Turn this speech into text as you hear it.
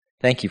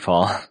Thank you,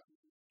 Paul.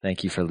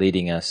 Thank you for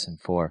leading us and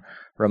for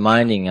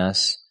reminding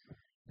us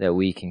that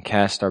we can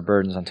cast our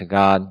burdens unto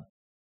God.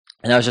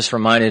 And I was just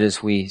reminded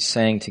as we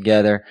sang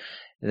together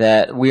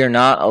that we are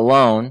not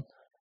alone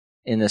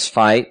in this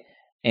fight.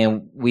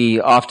 And we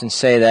often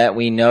say that,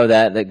 we know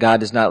that God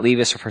does not leave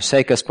us or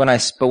forsake us.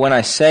 But when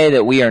I say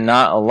that we are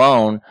not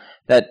alone,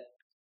 that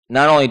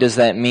not only does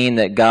that mean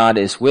that God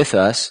is with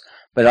us,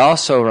 but it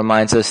also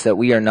reminds us that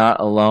we are not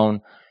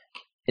alone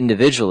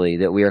individually,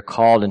 that we are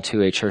called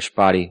into a church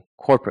body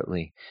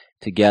corporately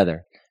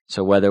together.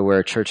 So whether we're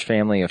a church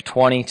family of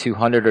 20,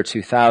 200, or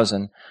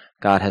 2,000,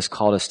 God has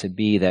called us to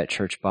be that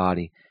church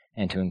body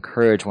and to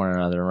encourage one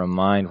another and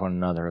remind one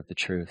another of the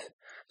truth.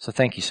 So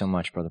thank you so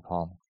much, Brother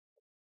Paul.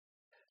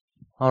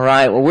 All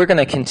right, well, we're going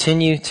to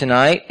continue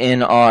tonight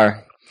in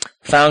our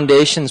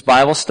Foundations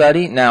Bible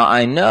study. Now,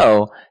 I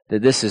know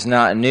that this is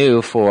not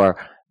new for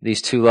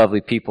these two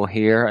lovely people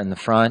here in the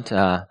front,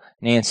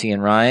 Nancy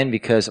and Ryan,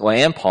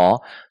 and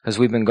Paul, because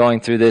we've been going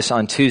through this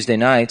on Tuesday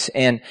nights,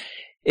 and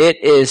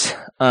it is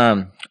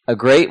a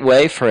great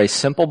way for a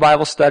simple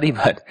Bible study,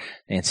 but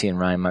Nancy and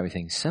Ryan might be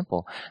thinking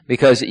simple,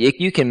 because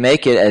you can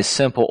make it as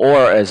simple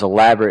or as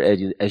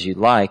elaborate as you'd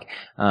like,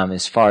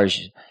 as far as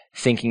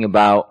thinking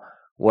about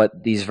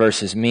what these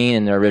verses mean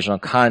in their original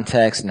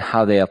context and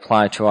how they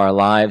apply to our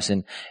lives.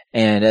 And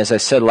as I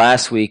said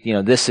last week,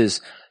 this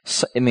is,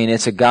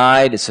 it's a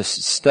guide, it's a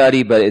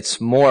study, but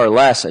it's more or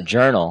less a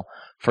journal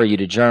for you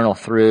to journal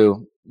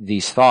through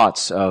these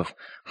thoughts of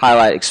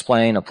highlight,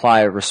 explain,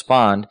 apply,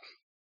 respond.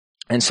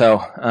 And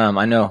so,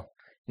 I know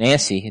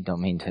Nancy, I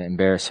don't mean to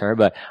embarrass her,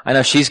 but I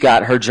know she's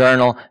got her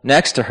journal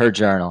next to her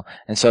journal.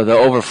 And so the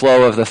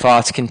overflow of the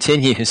thoughts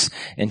continues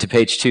into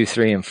page 2,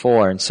 3, and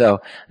 4. And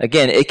so,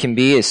 again, it can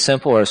be as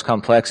simple or as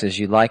complex as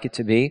you'd like it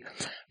to be.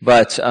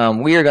 But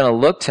we are going to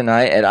look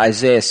tonight at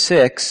Isaiah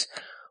 6.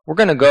 We're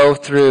going to go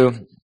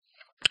through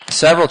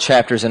several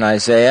chapters in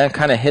Isaiah and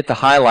kind of hit the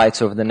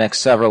highlights over the next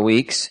several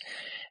weeks.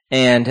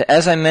 And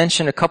as I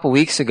mentioned a couple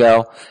weeks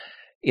ago,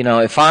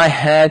 if I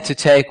had to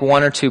take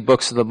one or two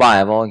books of the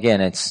Bible, again,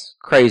 it's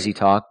crazy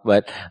talk,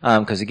 but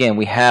because again,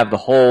 we have the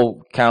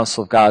whole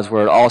counsel of God's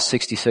Word, all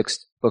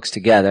 66 books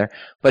together.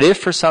 But if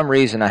for some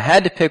reason I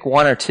had to pick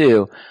one or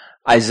two,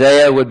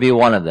 Isaiah would be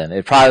one of them.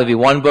 It'd probably be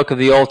one book of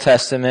the Old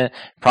Testament,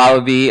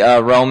 probably be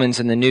Romans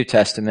in the New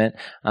Testament.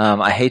 I'm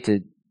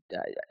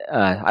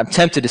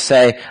tempted to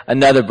say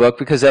another book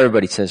because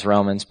everybody says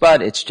Romans,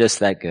 but it's just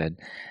that good.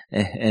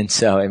 And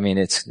so,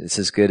 it's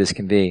as good as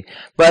can be.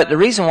 But the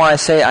reason why I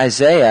say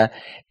Isaiah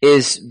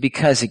is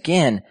because,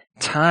 again,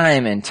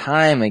 time and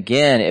time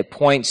again, it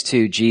points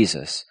to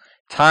Jesus.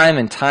 Time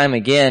and time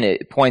again,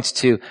 it points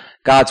to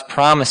God's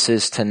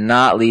promises to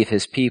not leave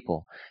His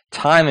people.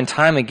 Time and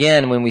time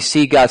again, when we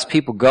see God's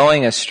people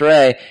going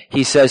astray,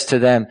 He says to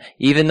them,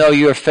 even though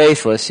you are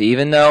faithless,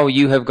 even though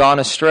you have gone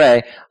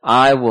astray,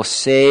 I will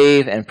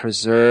save and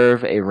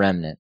preserve a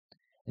remnant.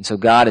 And so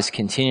God is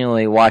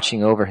continually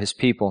watching over His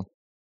people.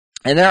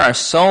 And there are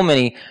so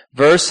many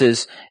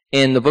verses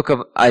in the book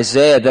of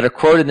Isaiah that are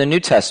quoted in the New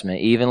Testament.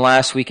 Even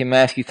last week in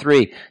Matthew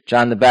 3,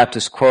 John the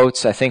Baptist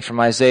quotes, I think, from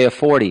Isaiah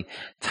 40.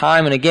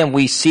 Time and again,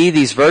 we see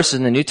these verses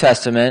in the New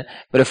Testament,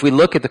 but if we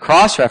look at the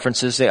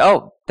cross-references, say,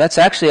 oh, that's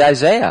actually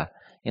Isaiah.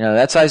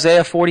 That's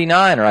Isaiah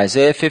 49 or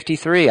Isaiah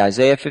 53,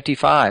 Isaiah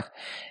 55.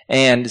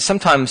 And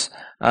sometimes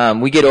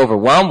we get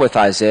overwhelmed with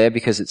Isaiah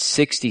because it's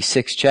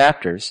 66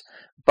 chapters.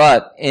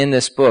 But in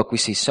this book, we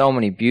see so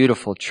many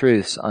beautiful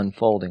truths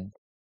unfolding.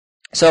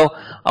 So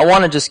I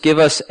want to just give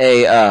us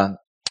an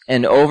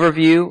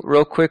overview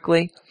real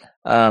quickly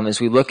as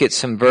we look at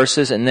some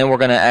verses, and then we're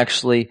going to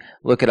actually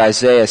look at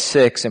Isaiah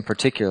 6 in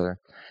particular.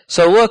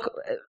 So look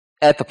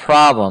at the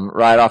problem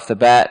right off the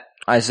bat.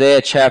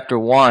 Isaiah chapter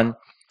 1,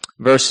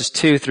 verses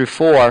 2 through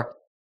 4.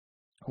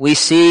 We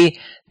see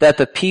that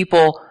the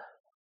people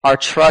are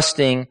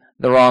trusting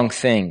the wrong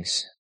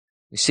things.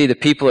 We see the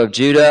people of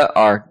Judah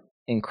are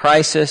in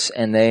crisis,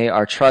 and they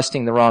are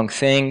trusting the wrong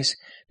things.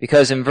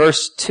 Because in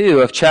verse 2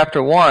 of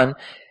chapter 1,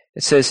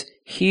 it says,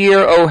 Hear,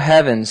 O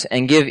heavens,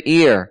 and give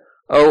ear,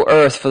 O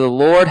earth, for the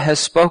Lord has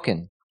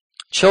spoken.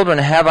 Children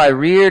have I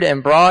reared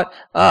and brought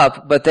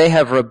up, but they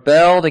have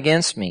rebelled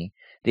against me.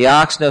 The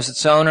ox knows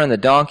its owner, and the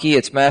donkey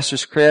its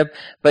master's crib,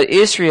 but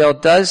Israel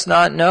does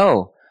not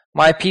know.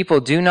 My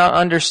people do not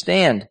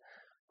understand.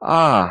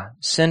 Ah,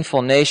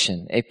 sinful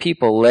nation, a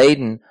people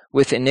laden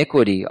with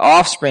iniquity,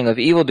 offspring of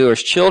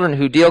evildoers, children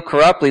who deal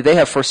corruptly, they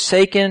have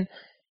forsaken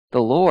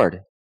the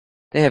Lord.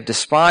 They have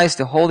despised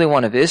the Holy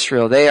One of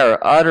Israel. They are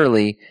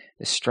utterly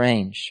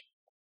estranged.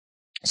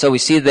 So we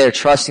see they're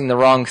trusting the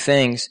wrong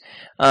things.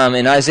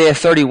 In Isaiah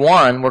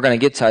 31, we're going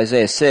to get to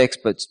Isaiah 6,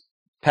 but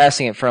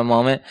passing it for a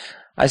moment.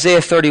 Isaiah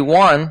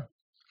 31,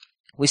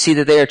 we see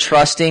that they are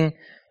trusting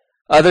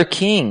other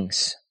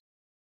kings.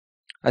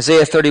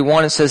 Isaiah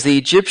 31, it says, The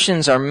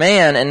Egyptians are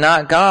man and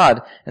not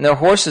God, and their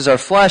horses are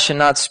flesh and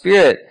not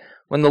spirit.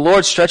 When the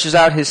Lord stretches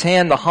out His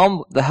hand,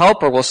 the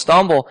helper will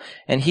stumble,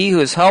 and he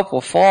who is helped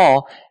will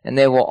fall, and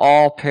they will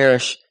all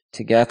perish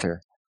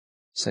together.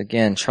 So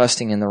again,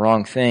 trusting in the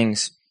wrong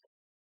things.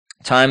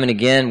 Time and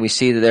again, we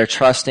see that they're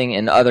trusting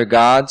in other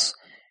gods.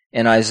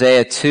 In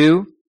Isaiah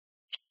 2,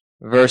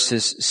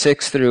 verses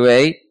 6 through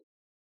 8,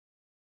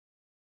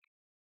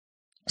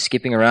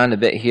 skipping around a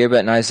bit here, but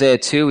in Isaiah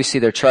 2, we see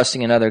they're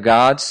trusting in other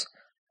gods.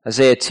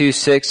 Isaiah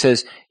 2:6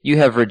 says, "You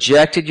have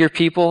rejected your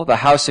people, the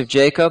house of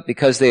Jacob,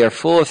 because they are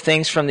full of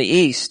things from the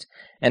east,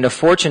 and of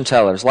fortune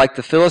tellers, like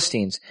the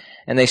Philistines,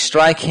 and they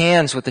strike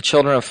hands with the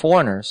children of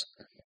foreigners.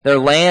 Their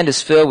land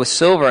is filled with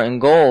silver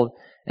and gold,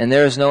 and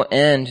there is no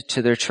end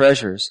to their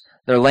treasures.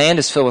 Their land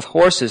is filled with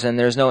horses, and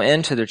there is no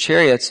end to their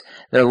chariots.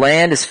 Their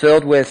land is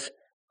filled with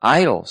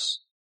idols.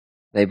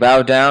 They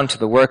bow down to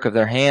the work of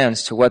their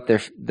hands, to what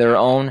their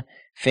own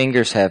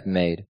fingers have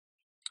made."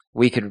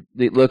 We could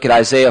look at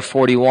Isaiah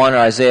 41 or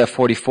Isaiah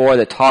 44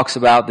 that talks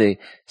about the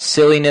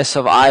silliness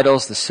of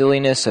idols, the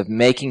silliness of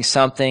making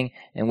something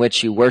in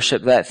which you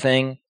worship that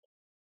thing.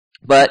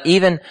 But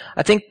even,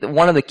 I think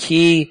one of the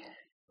key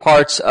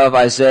parts of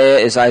Isaiah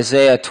is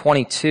Isaiah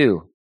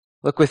 22.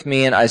 Look with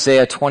me in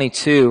Isaiah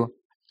 22,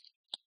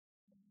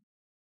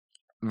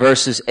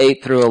 verses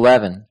 8 through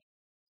 11.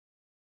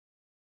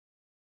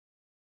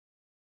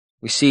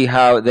 We see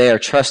how they are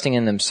trusting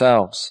in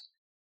themselves.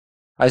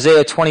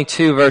 Isaiah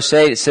 22, verse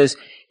 8, it says,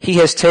 "He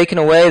has taken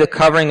away the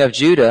covering of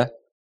Judah.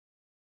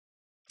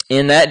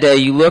 In that day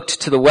you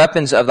looked to the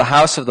weapons of the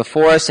house of the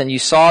forest, and you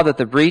saw that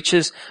the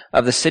breaches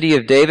of the city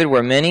of David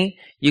were many.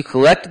 You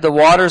collected the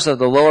waters of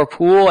the lower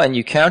pool, and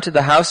you counted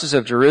the houses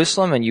of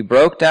Jerusalem, and you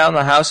broke down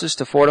the houses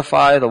to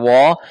fortify the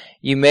wall.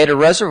 You made a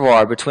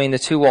reservoir between the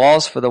two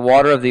walls for the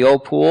water of the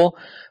old pool,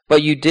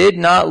 but you did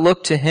not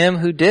look to him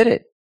who did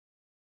it,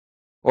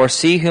 or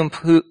see him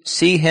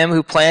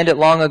who planned it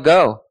long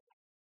ago."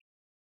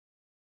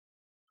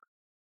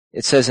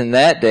 It says, "In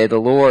that day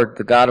the Lord,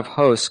 the God of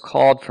hosts,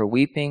 called for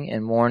weeping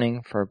and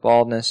mourning, for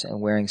baldness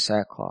and wearing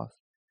sackcloth."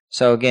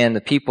 So again,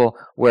 the people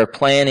were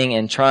planning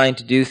and trying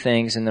to do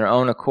things in their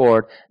own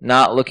accord,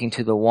 not looking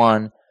to the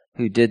one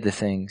who did the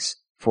things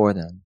for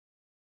them.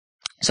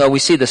 So we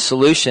see the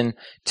solution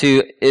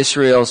to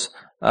Israel's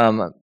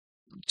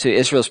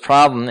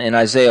problem in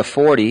Isaiah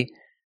 40,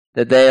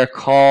 that they are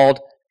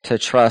called to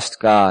trust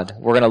God.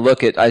 We're going to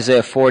look at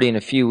Isaiah 40 in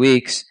a few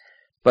weeks,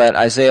 but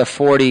Isaiah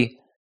 40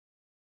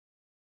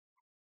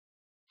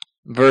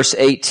 verse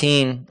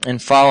 18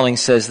 and following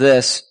says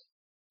this,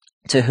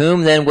 "To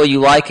whom then will you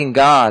liken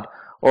God,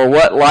 or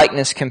what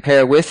likeness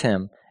compare with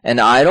him? An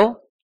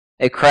idol?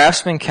 A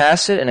craftsman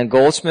casts it, and a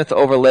goldsmith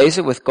overlays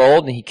it with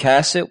gold, and he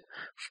casts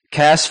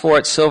for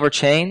it silver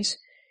chains.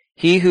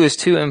 He who is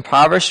too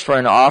impoverished for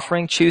an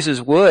offering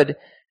chooses wood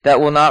that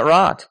will not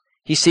rot.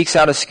 He seeks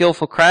out a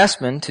skillful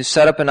craftsman to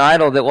set up an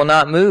idol that will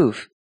not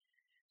move.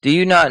 Do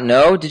you not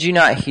know? Did you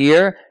not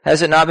hear?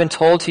 Has it not been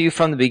told to you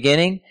from the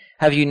beginning?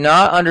 Have you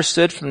not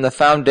understood from the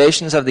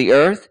foundations of the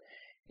earth?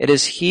 It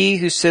is he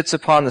who sits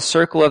upon the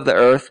circle of the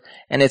earth,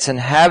 and its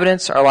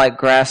inhabitants are like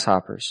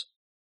grasshoppers,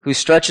 who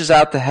stretches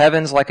out the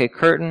heavens like a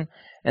curtain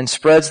and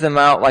spreads them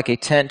out like a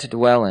tent to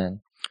dwell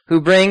in,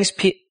 who brings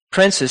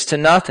princes to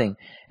nothing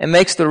and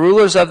makes the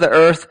rulers of the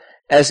earth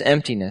as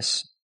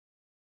emptiness.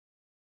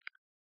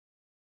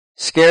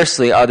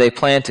 Scarcely are they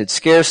planted,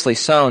 scarcely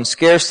sown,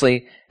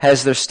 scarcely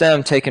has their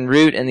stem taken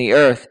root in the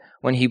earth,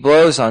 when he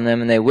blows on them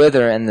and they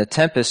wither, and the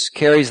tempest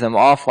carries them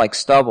off like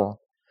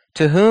stubble.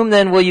 To whom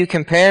then will you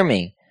compare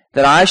me,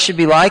 that I should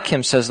be like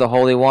him, says the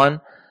Holy One?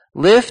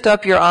 Lift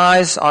up your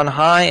eyes on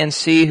high and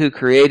see who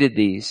created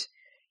these.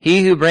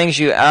 He who brings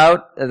you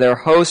out their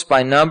host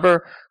by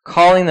number,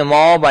 calling them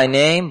all by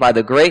name, by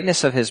the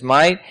greatness of his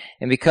might,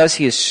 and because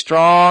he is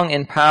strong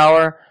in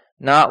power,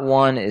 not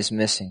one is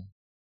missing.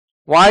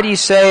 Why do you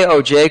say,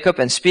 O Jacob,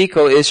 and speak,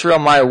 O Israel,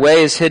 my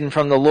way is hidden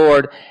from the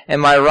Lord,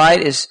 and my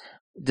right is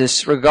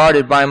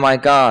disregarded by my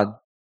God?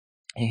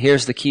 And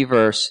here's the key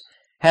verse.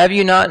 Have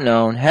you not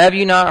known? Have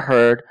you not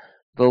heard?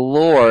 The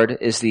Lord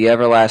is the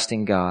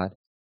everlasting God,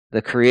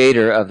 the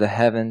creator of the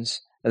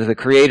heavens, the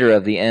creator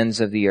of the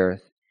ends of the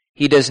earth.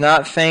 He does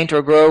not faint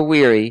or grow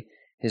weary.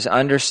 His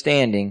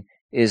understanding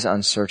is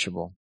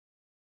unsearchable.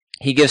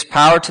 He gives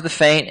power to the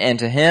faint, and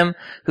to him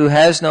who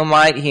has no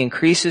might he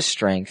increases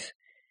strength.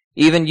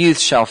 Even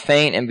youths shall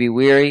faint and be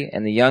weary,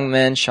 and the young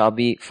men shall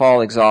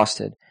fall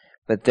exhausted.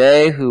 But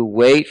they who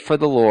wait for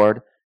the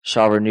Lord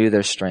shall renew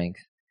their strength.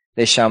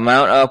 They shall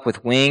mount up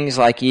with wings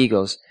like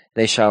eagles.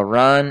 They shall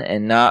run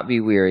and not be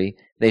weary.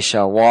 They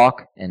shall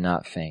walk and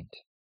not faint.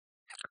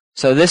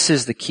 So this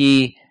is the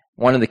key,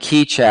 one of the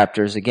key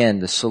chapters, again,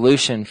 the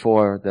solution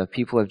for the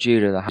people of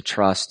Judah to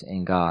trust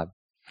in God.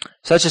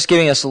 So that's just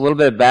giving us a little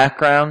bit of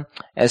background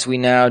as we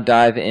now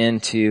dive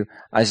into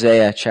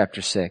Isaiah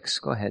chapter 6.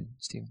 Go ahead,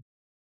 Stephen.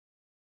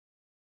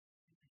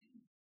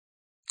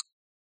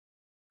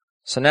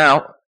 So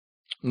now,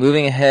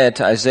 moving ahead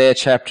to Isaiah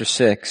chapter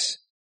 6.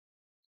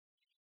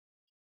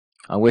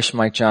 I wish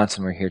Mike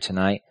Johnson were here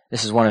tonight.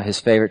 This is one of his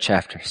favorite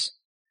chapters.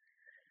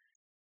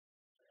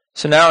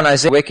 So now in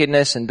Isaiah,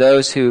 wickedness and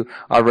those who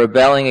are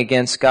rebelling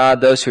against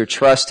God, those who are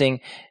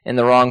trusting in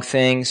the wrong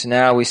things,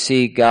 now we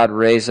see God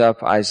raise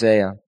up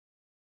Isaiah.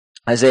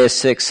 Isaiah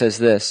 6 says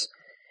this,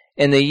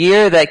 In the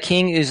year that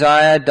King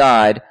Uzziah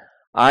died,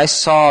 I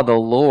saw the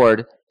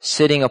Lord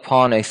sitting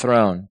upon a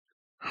throne,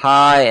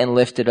 high and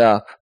lifted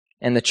up,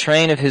 and the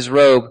train of his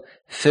robe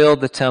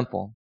filled the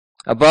temple.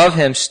 Above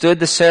him stood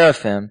the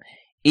seraphim.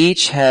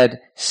 Each had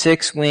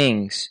 6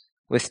 wings.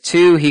 With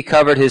 2 he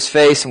covered his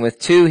face, and with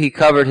 2 he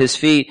covered his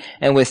feet,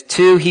 and with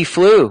 2 he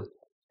flew.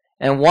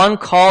 And one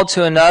called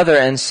to another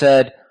and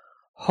said,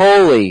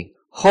 Holy,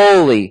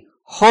 holy,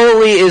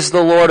 holy is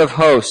the Lord of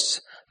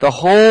hosts. The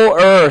whole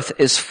earth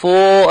is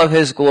full of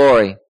his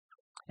glory.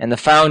 And the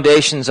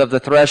foundations of the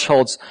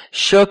thresholds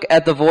shook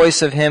at the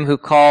voice of him who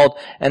called,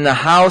 and the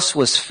house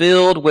was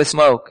filled with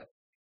smoke.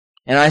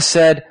 And I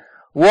said,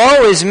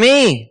 Woe is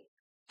me!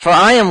 For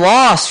I am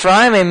lost, for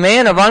I am a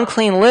man of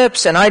unclean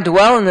lips, and I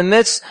dwell in the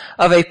midst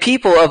of a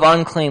people of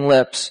unclean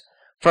lips.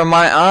 For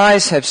my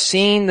eyes have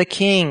seen the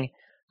King,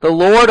 the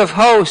Lord of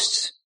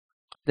hosts.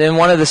 Then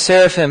one of the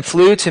seraphim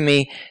flew to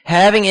me,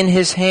 having in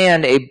his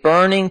hand a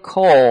burning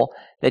coal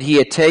that he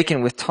had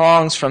taken with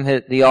tongs from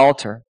the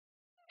altar.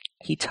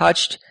 He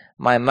touched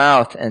my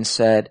mouth and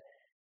said,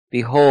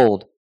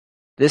 Behold,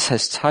 this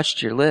has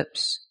touched your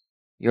lips.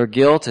 Your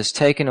guilt is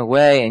taken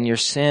away, and your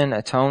sin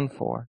atoned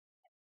for.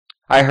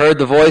 I heard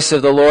the voice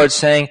of the Lord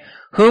saying,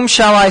 Whom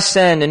shall I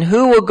send, and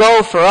who will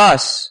go for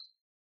us?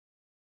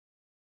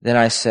 Then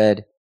I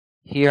said,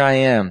 Here I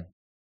am,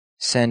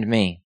 send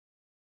me.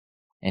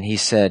 And he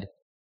said,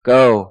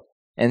 Go,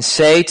 and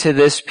say to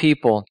this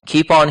people,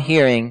 Keep on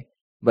hearing,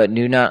 but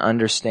do not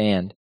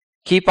understand.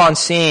 Keep on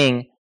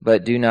seeing,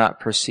 but do not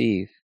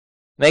perceive.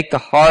 Make the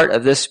heart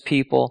of this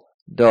people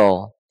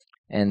dull,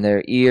 and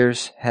their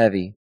ears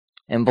heavy.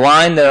 And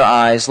blind their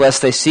eyes,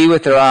 lest they see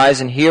with their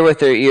eyes, and hear with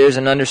their ears,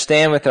 and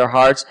understand with their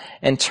hearts,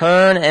 and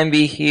turn and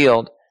be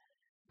healed.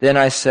 Then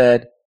I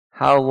said,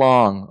 How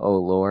long, O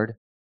Lord?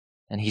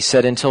 And he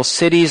said, Until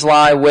cities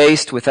lie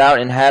waste without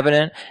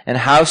inhabitant, and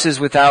houses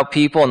without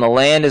people, and the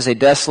land is a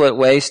desolate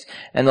waste,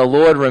 and the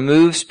Lord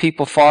removes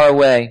people far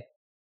away.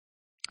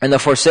 And the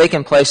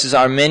forsaken places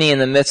are many in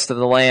the midst of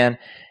the land,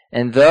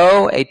 and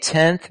though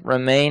 1/10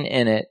 remain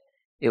in it,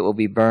 it will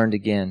be burned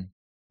again,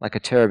 like a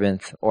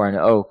terebinth or an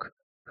oak,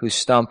 whose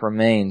stump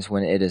remains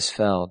when it is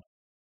felled.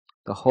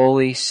 The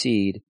holy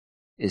seed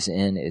is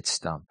in its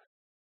stump.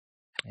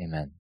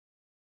 Amen.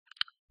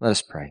 Let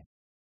us pray.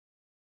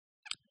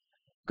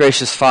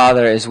 Gracious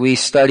Father, as we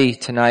study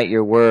tonight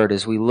your word,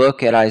 as we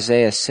look at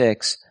Isaiah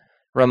 6,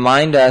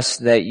 remind us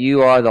that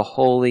you are the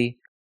holy,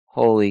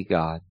 holy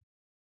God,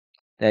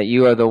 that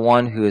you are the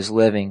one who is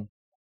living.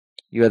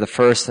 You are the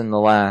first and the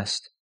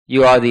last.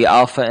 You are the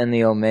Alpha and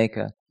the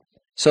Omega.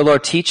 So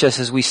Lord, teach us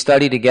as we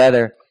study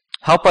together.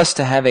 Help us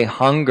to have a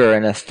hunger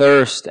and a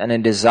thirst and a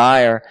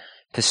desire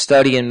to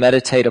study and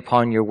meditate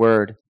upon your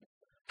word.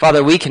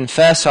 Father, we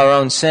confess our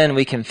own sin.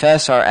 We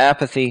confess our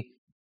apathy.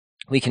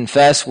 We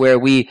confess where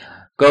we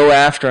go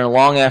after and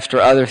long after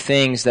other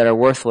things that are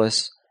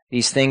worthless.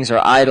 These things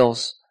are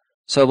idols.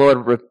 So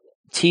Lord,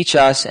 teach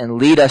us and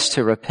lead us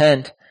to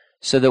repent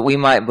so that we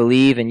might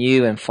believe in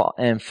you and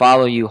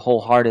follow you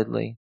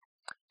wholeheartedly.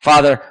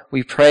 Father,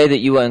 we pray that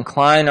you will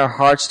incline our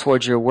hearts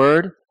towards your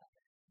word.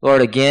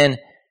 Lord, again,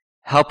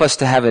 help us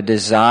to have a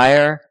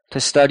desire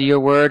to study your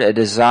word, a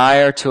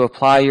desire to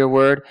apply your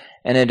word,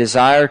 and a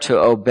desire to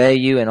obey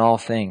you in all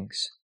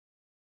things.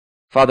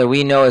 Father,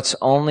 we know it's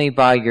only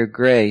by your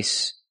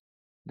grace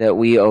that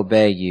we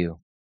obey you.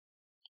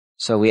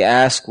 So we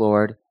ask,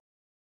 Lord,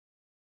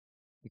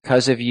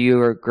 because of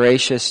your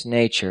gracious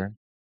nature,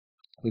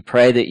 we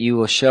pray that you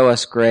will show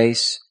us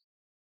grace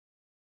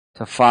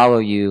to follow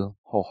you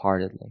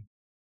wholeheartedly.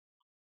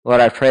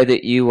 Lord, I pray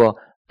that you will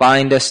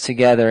bind us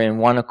together in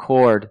one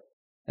accord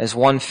as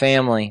one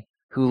family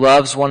who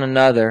loves one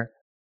another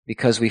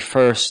because we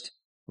first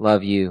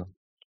love you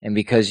and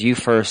because you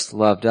first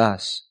loved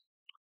us.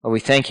 Lord,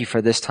 we thank you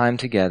for this time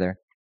together.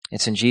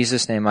 It's in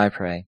Jesus' name I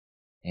pray.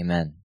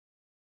 Amen.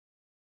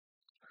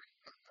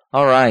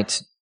 All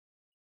right.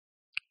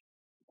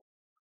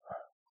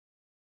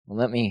 Well,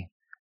 let me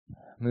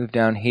move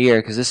down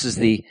here because this is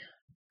the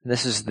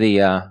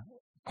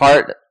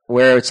part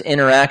where it's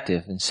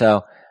interactive, and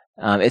so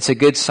it's a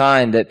good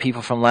sign that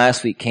people from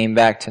last week came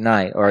back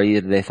tonight, or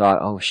either they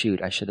thought, "Oh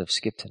shoot, I should have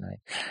skipped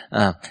tonight,"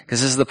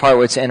 because this is the part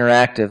where it's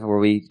interactive, where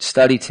we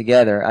study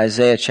together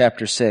Isaiah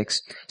chapter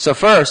 6. So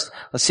first,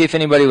 let's see if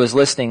anybody was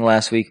listening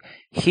last week.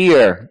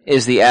 Here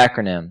is the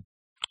acronym.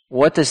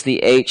 What does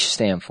the H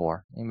stand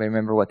for? Anybody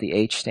remember what the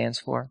H stands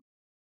for?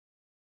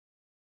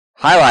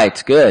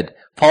 Highlights, good.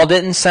 Paul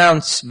didn't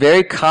sound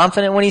very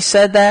confident when he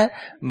said that,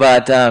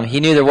 but he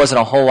knew there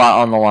wasn't a whole lot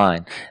on the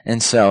line.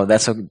 And so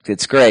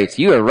it's great.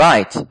 You are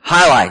right.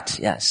 Highlights,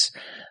 yes.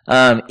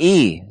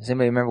 E, does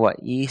anybody remember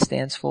what E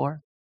stands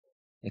for?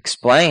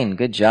 Explain,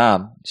 good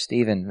job.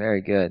 Stephen,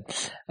 very good.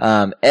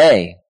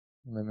 A,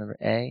 remember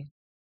A?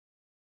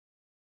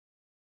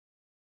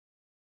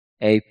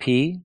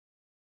 AP?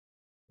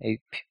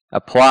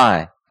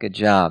 Apply, good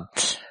job.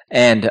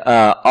 And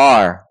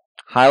R,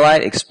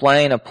 highlight,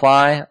 explain,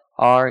 apply,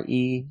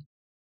 RESP.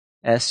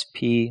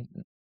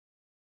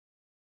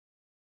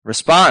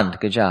 Respond.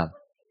 Good job.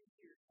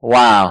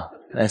 Wow.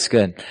 That's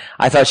good.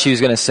 I thought she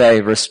was going to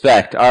say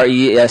respect.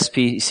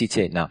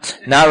 R-E-S-P-C-T. No,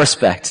 not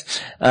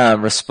respect.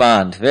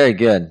 Respond. Very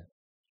good.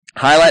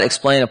 Highlight,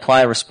 explain,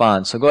 apply,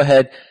 respond. So go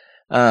ahead.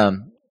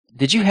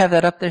 Did you have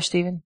that up there,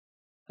 Stephen?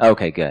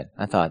 Okay, good.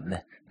 I thought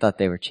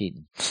they were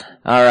cheating.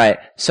 All right.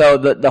 So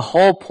the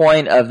whole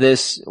point of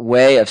this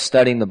way of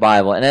studying the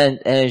Bible, and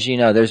as you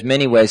know, there's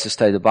many ways to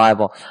study the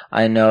Bible.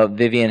 I know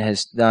Vivian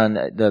has done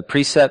the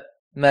precept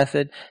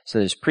method. So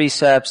there's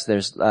precepts.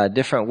 There's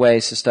different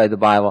ways to study the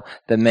Bible.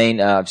 The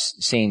main, I've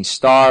seen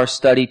star,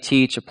 study,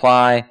 teach,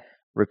 apply,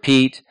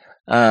 repeat.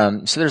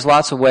 So there's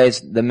lots of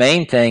ways. The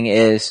main thing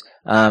is,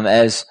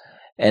 as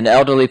an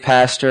elderly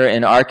pastor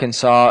in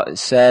Arkansas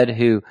said,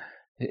 he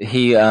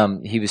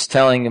was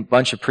telling a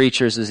bunch of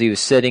preachers as he was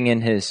sitting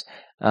in his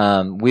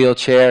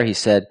wheelchair, he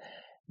said,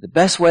 the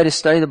best way to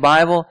study the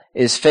Bible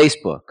is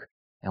Facebook.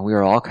 And we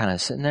were all kind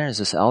of sitting there as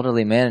this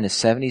elderly man in his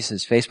 70s,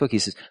 his Facebook, he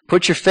says,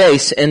 put your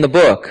face in the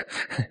book.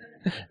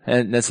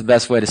 And that's the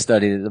best way to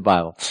study the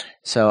Bible.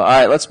 So, all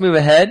right, let's move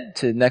ahead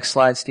to the next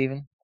slide,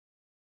 Stephen.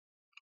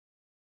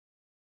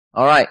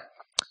 All right,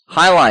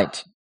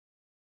 highlight.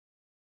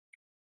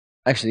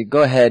 Actually,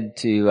 go ahead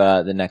to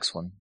the next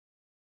one.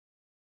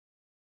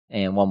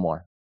 And one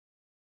more.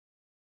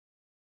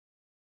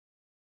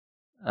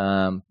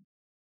 Well,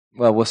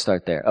 we'll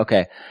start there.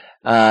 Okay.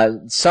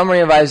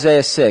 Summary of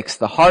Isaiah 6.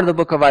 The heart of the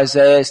book of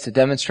Isaiah is to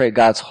demonstrate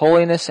God's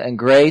holiness and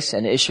grace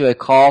and issue a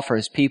call for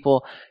His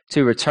people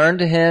to return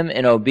to Him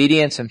in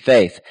obedience and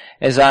faith.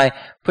 As I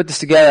put this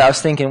together, I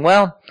was thinking,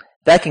 well,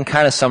 that can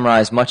kind of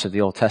summarize much of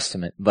the Old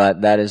Testament,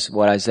 but that is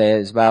what Isaiah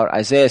is about.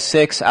 Isaiah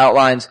 6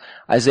 outlines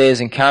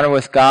Isaiah's encounter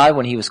with God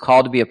when he was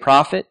called to be a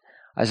prophet.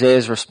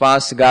 Isaiah's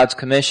response to God's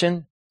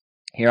commission,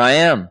 here I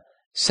am,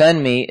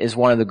 send me, is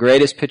one of the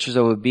greatest pictures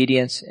of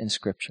obedience in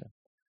Scripture.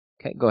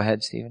 Okay, go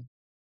ahead, Stephen.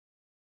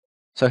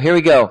 So here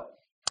we go.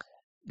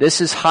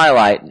 This is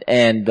highlight,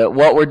 and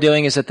what we're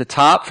doing is at the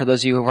top, for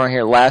those of you who weren't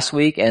here last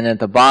week, and at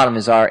the bottom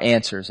is our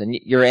answers. And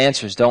your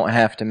answers don't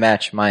have to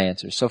match my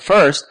answers. So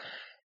first,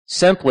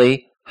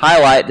 simply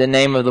highlight the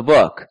name of the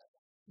book.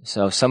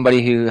 So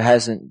somebody who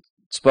hasn't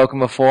spoken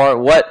before,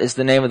 what is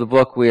the name of the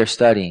book we are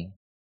studying?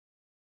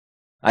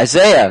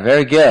 Isaiah.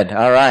 Very good.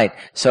 All right.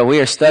 So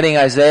we are studying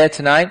Isaiah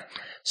tonight.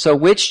 So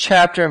which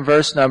chapter and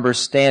verse numbers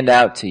stand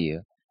out to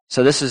you?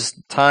 So this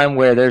is time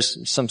where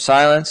there's some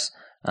silence.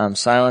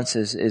 Silence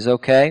is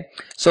okay.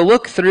 So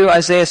look through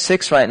Isaiah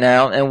 6 right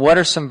now, and what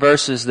are some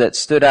verses that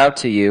stood out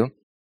to you?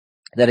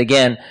 That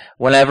again,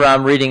 whenever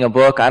I'm reading a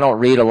book, I don't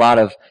read a lot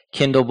of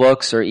Kindle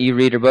books or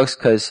e-reader books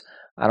because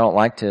I don't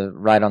like to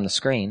write on the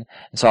screen.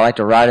 And so I like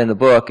to write in the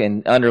book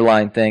and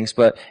underline things.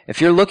 But if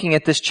you're looking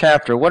at this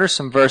chapter, what are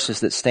some verses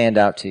that stand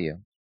out to you?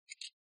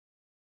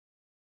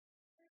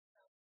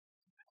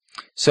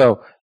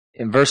 So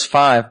in verse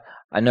 5,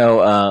 I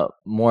know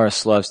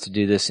Morris loves to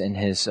do this in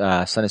his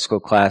Sunday school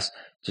class,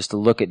 just to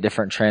look at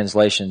different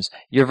translations.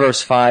 Your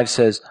verse 5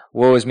 says,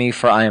 woe is me,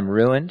 for I am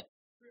ruined.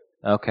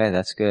 Okay,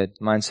 that's good.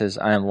 Mine says,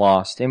 I am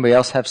lost. Anybody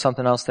else have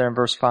something else there in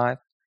verse 5?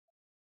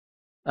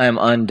 I am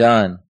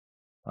undone.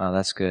 Wow,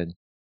 that's good.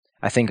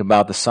 I think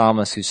about the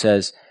psalmist who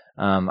says,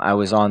 I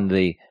was on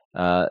the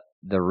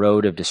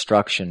road of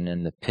destruction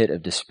and the pit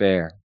of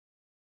despair.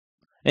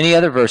 Any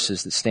other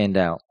verses that stand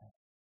out?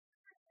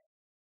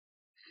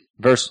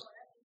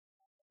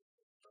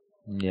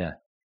 Yeah.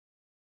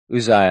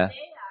 Uzziah.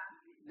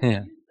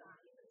 Yeah.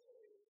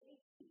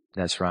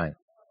 That's right.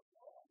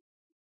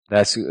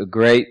 That's a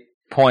great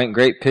point,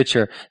 great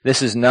picture.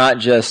 This is not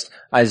just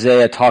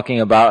Isaiah talking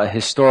about a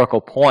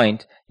historical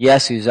point.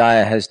 Yes,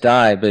 Uzziah has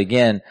died, but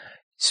again,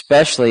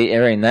 especially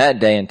during that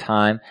day and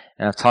time,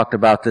 and I've talked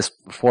about this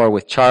before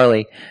with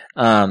Charlie,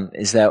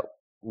 is that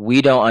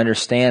we don't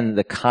understand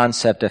the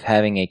concept of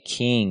having a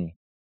king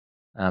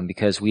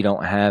because we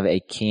don't have a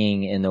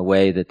king in the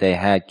way that they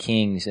had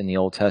kings in the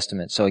Old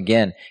Testament. So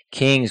again,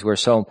 kings were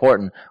so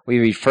important. We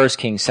read 1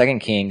 Kings, 2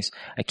 Kings.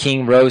 A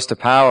king rose to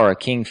power, a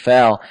king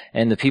fell,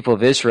 and the people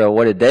of Israel,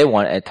 what did they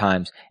want at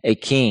times? A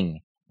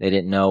king. They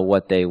didn't know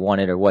what they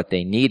wanted or what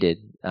they needed.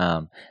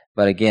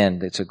 But again,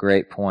 it's a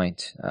great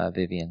point,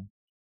 Vivian.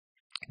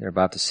 They're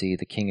about to see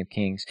the King of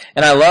Kings.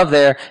 And I love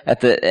there at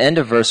the end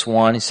of verse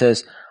 1, he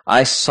says,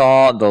 I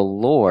saw the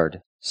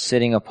Lord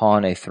sitting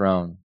upon a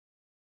throne.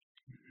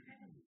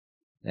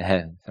 The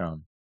heaven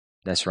throne.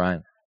 That's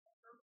right.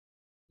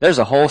 There's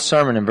a whole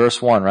sermon in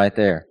verse 1 right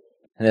there.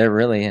 There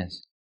really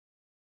is.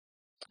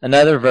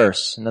 Another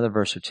verse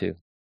or two.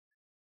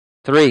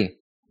 3.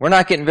 We're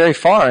not getting very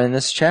far in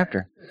this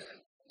chapter.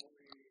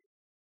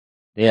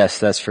 Yes,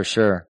 that's for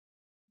sure.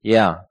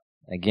 Yeah,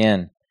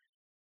 again,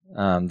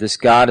 this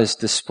God is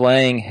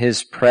displaying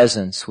His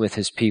presence with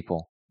His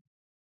people.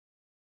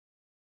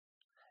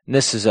 And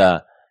this is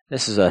a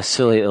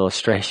silly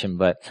illustration,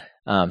 but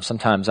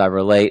sometimes I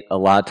relate a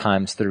lot of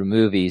times through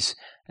movies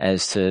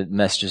as to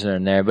messages that are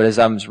in there. But as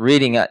I'm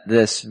reading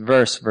this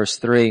verse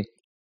 3,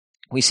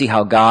 we see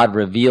how God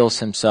reveals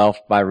Himself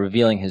by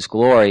revealing His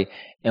glory,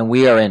 and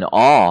we are in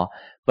awe.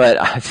 But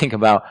I think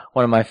about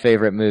one of my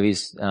favorite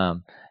movies,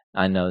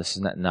 I know this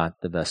is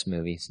not the best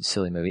movie. It's a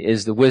silly movie.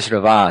 Is The Wizard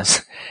of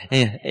Oz.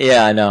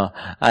 Yeah, I know.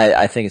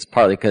 I think it's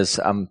partly because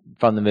I'm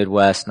from the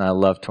Midwest and I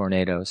love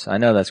tornadoes. I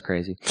know that's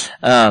crazy.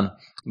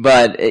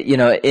 But,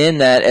 in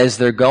that, as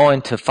they're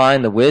going to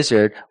find the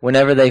wizard,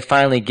 whenever they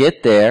finally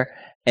get there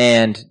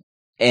and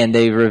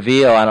they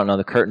reveal, I don't know,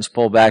 the curtains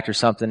pull back or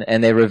something,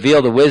 and they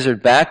reveal the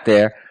wizard back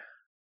there,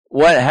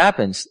 what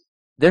happens?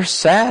 They're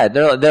sad.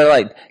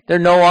 They're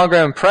no longer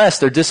impressed.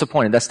 They're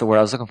disappointed. That's the word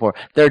I was looking for.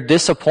 They're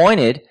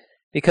disappointed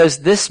because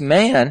this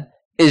man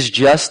is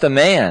just a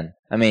man.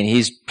 I mean,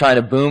 he's trying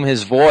to boom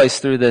his voice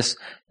through this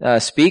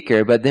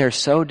speaker, but they're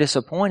so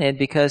disappointed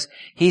because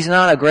he's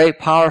not a great,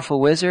 powerful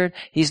wizard.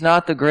 He's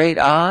not the great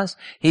Oz.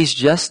 He's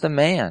just a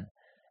man.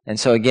 And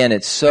so again,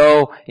 it's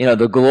so,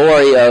 the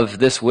glory of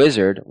this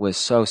wizard was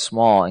so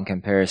small in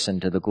comparison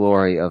to the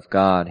glory of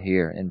God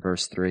here in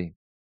verse 3.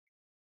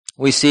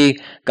 We see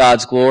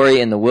God's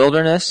glory in the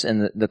wilderness,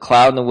 in the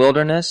cloud in the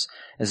wilderness,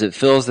 as it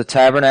fills the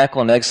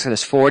tabernacle in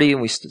Exodus 40,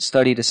 and we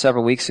studied it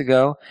several weeks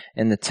ago,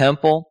 in the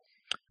temple.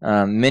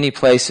 Many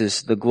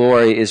places the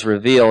glory is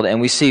revealed, and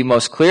we see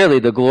most clearly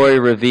the glory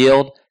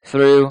revealed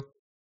through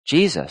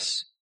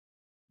Jesus.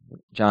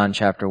 John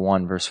chapter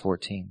 1, verse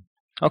 14.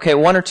 Okay,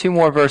 one or two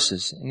more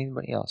verses.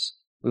 Anybody else?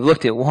 We've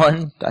looked at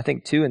 1, I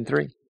think 2 and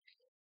 3.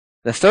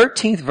 The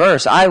 13th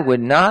verse, I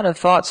would not have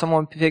thought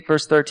someone would pick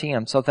verse 13.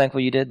 I'm so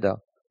thankful you did,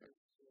 though.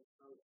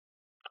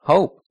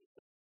 Hope.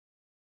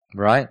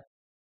 Right?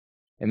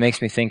 It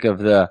makes me think of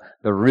the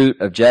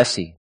root of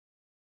Jesse.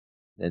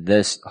 That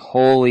this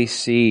holy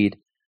seed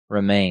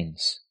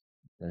remains.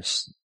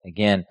 There's,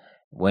 again,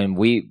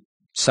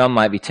 some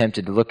might be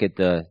tempted to look at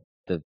the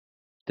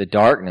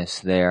darkness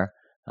there,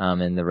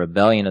 and the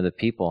rebellion of the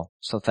people.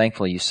 So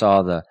thankful you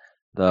saw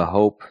the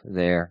hope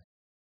there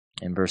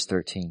in verse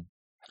 13.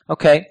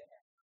 Okay.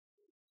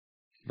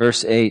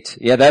 Verse 8.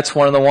 Yeah, that's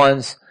one of the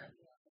ones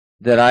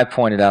that I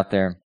pointed out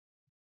there.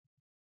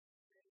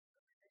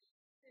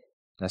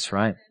 That's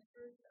right.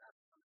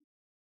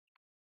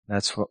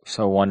 That's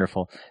so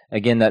wonderful.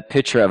 Again, that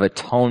picture of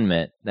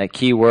atonement, that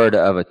key word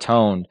of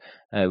atoned,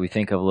 we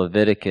think of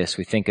Leviticus,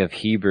 we think of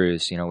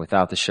Hebrews,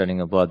 without the shedding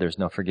of blood, there's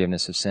no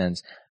forgiveness of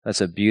sins. That's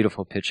a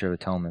beautiful picture of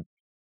atonement.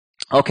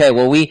 Okay,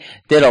 well, we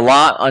did a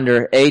lot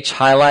under H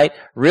highlight.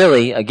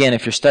 Really, again,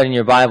 if you're studying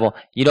your Bible,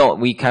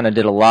 we kind of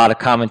did a lot of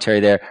commentary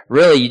there.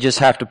 Really, you just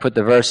have to put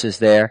the verses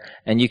there,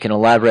 and you can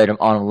elaborate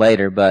on them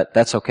later, but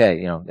that's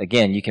okay.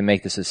 Again, you can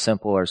make this as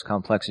simple or as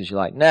complex as you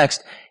like.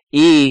 Next,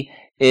 E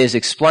is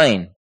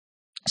explain.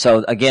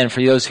 So again,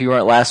 for those who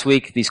weren't last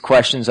week, these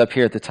questions up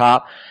here at the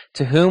top.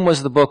 To whom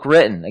was the book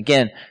written?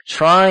 Again,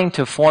 trying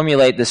to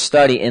formulate the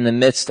study in the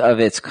midst of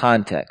its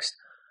context.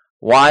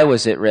 Why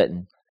was it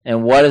written?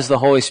 And what is the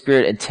Holy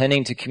Spirit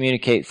intending to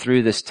communicate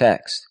through this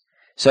text?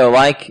 So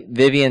like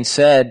Vivian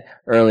said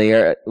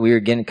earlier, we were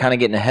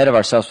getting ahead of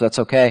ourselves, but that's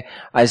okay.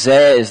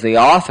 Isaiah is the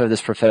author of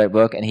this prophetic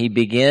book, and he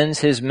begins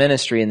his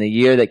ministry in the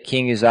year that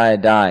King Uzziah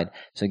died.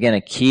 So again,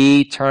 a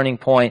key turning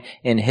point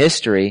in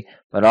history,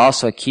 but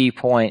also a key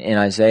point in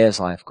Isaiah's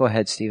life. Go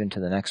ahead, Stephen, to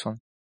the next one.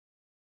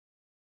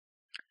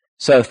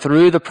 So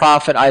through the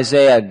prophet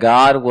Isaiah,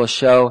 God will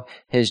show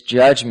his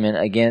judgment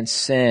against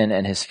sin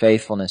and his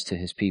faithfulness to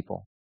his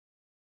people.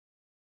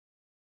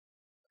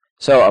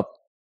 So,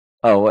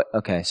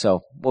 okay,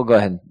 so we'll go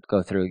ahead and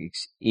go through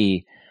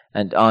E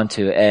and on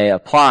to A,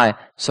 apply.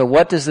 So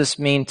what does this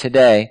mean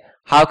today?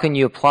 How can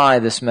you apply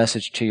this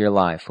message to your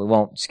life? We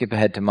won't skip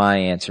ahead to my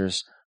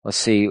answers. Let's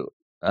see,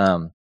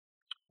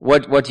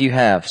 what do you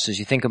have? So as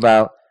you think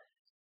about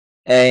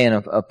A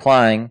and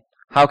applying,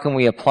 how can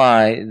we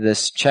apply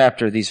this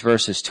chapter, these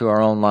verses, to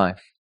our own life?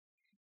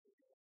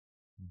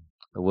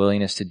 The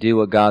willingness to do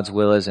what God's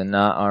will is and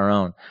not our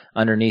own.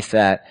 Underneath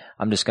that,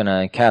 I'm just going to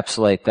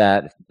encapsulate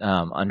that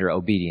under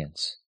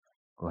obedience.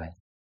 Go ahead.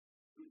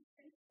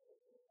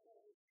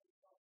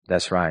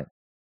 That's right.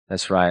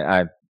 That's right.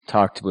 I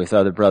talked with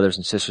other brothers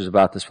and sisters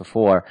about this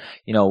before.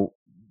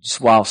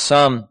 While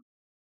some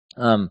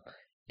do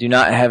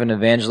not have an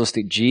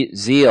evangelistic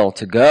zeal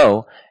to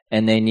go,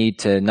 and they need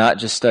to not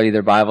just study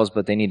their Bibles,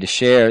 but they need to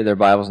share their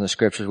Bibles and the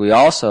Scriptures. We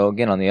also,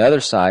 again, on the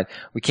other side,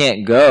 we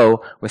can't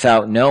go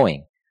without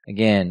knowing.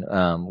 Again,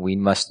 we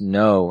must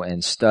know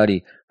and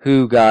study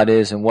who God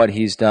is and what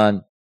He's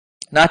done.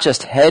 Not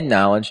just head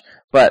knowledge,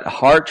 but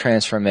heart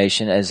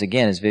transformation, as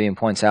Vivian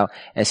points out,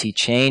 as He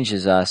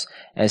changes us,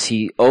 as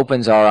He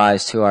opens our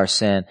eyes to our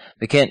sin.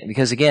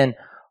 Because again,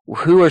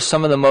 who are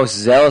some of the most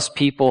zealous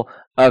people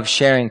of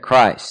sharing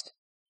Christ?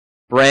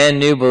 Brand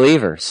new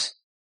believers.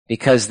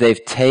 Because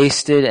they've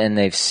tasted and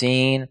they've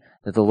seen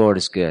that the Lord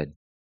is good,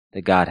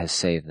 that God has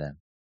saved them.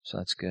 So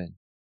that's good.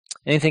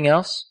 Anything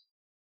else?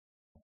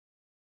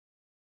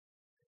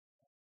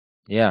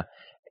 Yeah,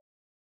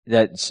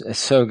 that's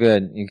so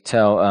good. You can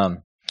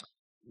tell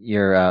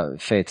your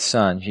Faith's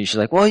son. She's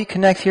like, well, you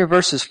connect here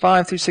verses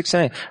 5 through 6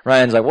 and 8.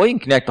 Ryan's like, well, you can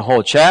connect the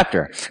whole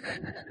chapter.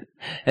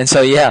 And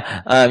so,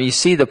 you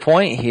see the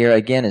point here,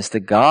 again, is the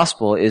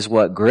gospel is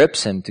what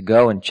grips him to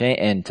go and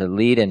to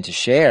lead and to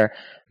share.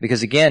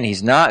 Because again,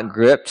 he's not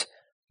gripped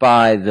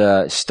by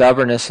the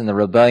stubbornness and the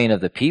rebellion of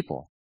the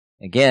people.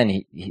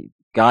 again,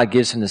 God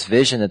gives him this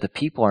vision that the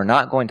people are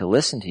not going to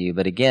listen to you.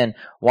 But again,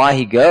 why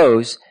he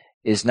goes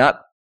is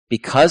not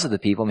because of the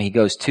people. I mean, he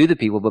goes to the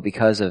people, but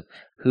because of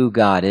who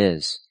God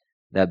is.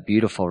 That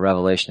beautiful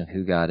revelation of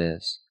who God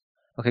is.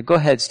 Okay, go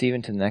ahead,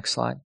 Stephen, to the next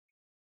slide.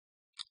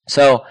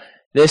 So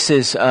this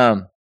is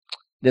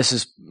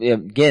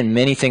again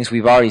many things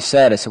we've already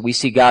said. So we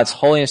see God's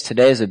holiness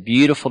today as a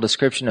beautiful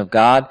description of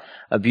God,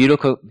 a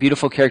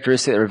beautiful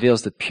characteristic that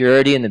reveals the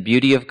purity and the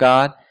beauty of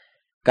God.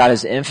 God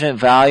has infinite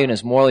value and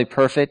is morally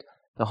perfect.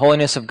 The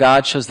holiness of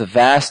God shows the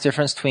vast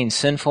difference between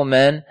sinful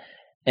men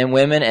and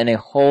women and a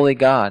holy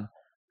God.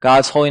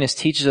 God's holiness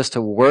teaches us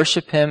to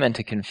worship him and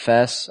to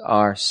confess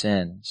our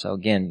sin. So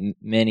again,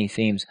 many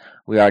themes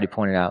we already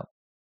pointed out.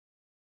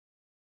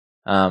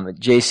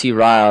 J.C.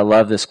 Ryle, I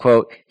love this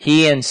quote,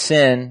 "He in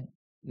sin,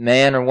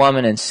 man or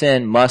woman in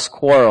sin, must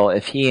quarrel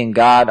if he and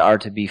God are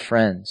to be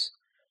friends."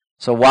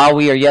 So while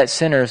we are yet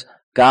sinners,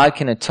 God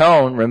can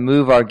atone,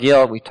 remove our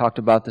guilt, we talked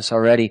about this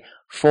already,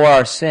 for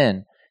our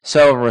sin.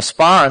 So in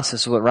response,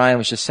 this is what Ryan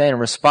was just saying, in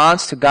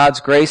response to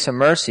God's grace and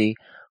mercy,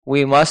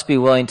 we must be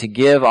willing to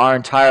give our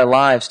entire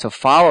lives to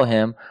follow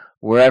him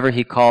wherever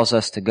he calls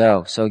us to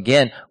go. So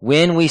again,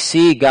 when we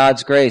see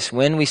God's grace,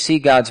 when we see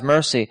God's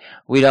mercy,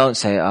 we don't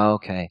say, oh,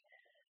 okay,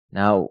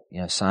 now,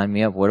 sign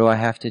me up. What do I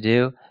have to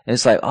do? And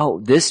it's like,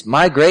 oh,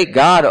 my great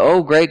God,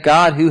 oh, great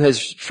God who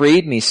has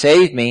freed me,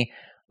 saved me,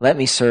 let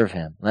me serve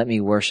him. Let me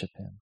worship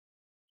him.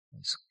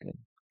 That's good.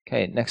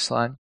 Okay, next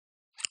slide.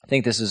 I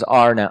think this is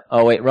R now.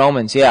 Oh, wait,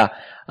 Romans, yeah.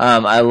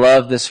 I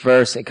love this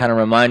verse. It kind of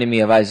reminded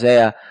me of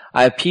Isaiah.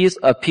 I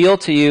appeal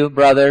to you,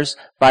 brothers,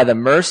 by the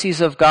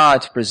mercies of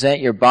God, to present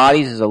your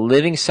bodies as a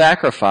living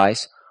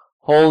sacrifice,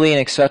 holy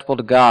and acceptable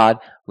to God,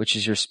 which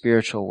is your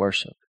spiritual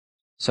worship.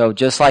 So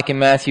just like in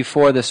Matthew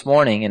 4 this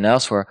morning and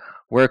elsewhere,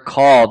 we're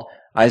called,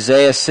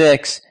 Isaiah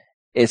 6,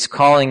 it's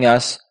calling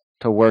us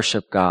to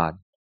worship God.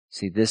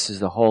 See, this is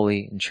the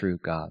holy and true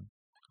God.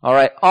 All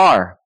right,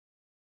 R.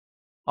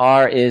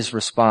 R is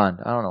respond.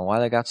 I don't know why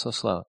they got so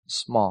slow. It's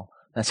small.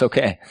 That's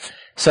okay.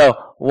 So,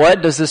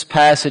 what does this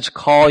passage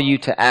call you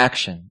to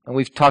action? And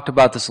we've talked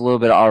about this a little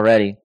bit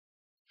already.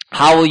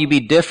 How will you be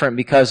different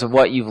because of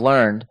what you've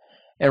learned?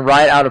 And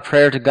write out a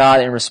prayer to God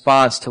in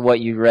response to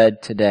what you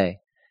read today.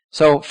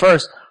 So,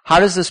 first, how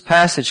does this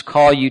passage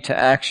call you to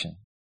action?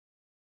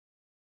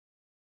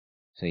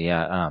 So,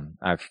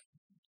 I've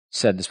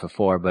said this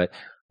before, but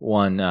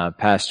one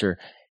pastor,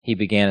 he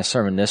began a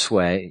sermon this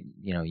way,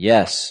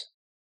 yes,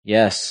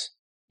 yes,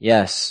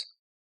 yes.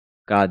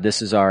 God,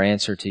 this is our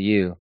answer to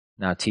you.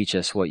 Now teach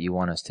us what you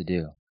want us to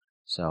do.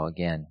 So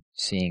again,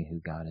 seeing who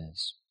God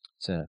is.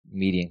 It's an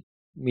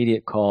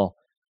immediate call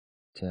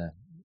to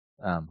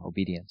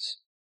obedience.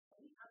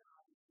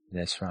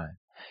 That's right.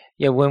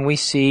 Yeah, when we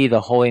see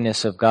the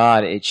holiness of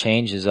God, it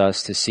changes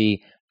us to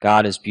see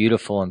God as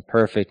beautiful and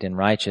perfect and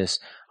righteous.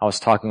 I was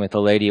talking with a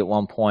lady at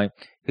one point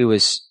who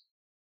was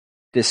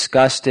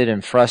disgusted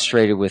and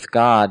frustrated with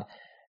God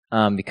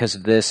because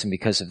of this and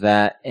because of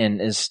that.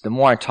 And as the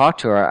more I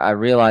talked to her, I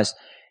realized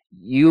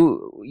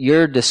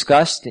your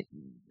disgust,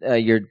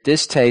 your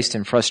distaste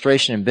and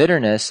frustration and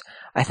bitterness,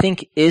 I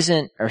think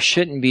isn't or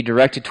shouldn't be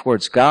directed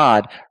towards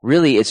God.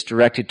 Really, it's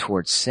directed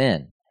towards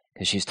sin.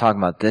 Because she's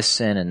talking about this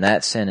sin and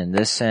that sin and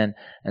this sin.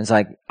 And it's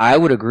like, I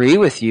would agree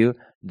with you,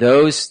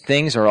 those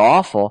things are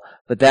awful,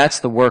 but that's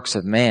the works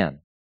of man.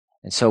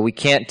 And so we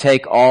can't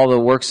take all the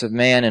works of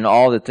man and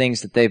all the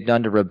things that they've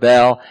done to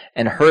rebel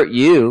and hurt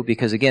you,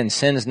 because again,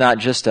 sin is not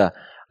just a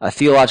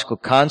theological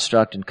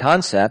construct and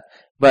concept,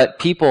 but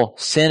people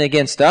sin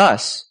against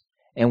us,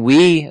 and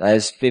we,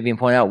 as Vivian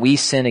pointed out, we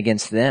sin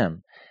against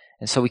them.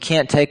 And so we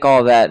can't take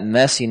all that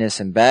messiness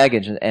and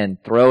baggage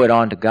and throw it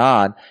onto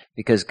God,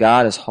 because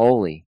God is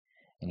holy,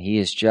 and he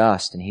is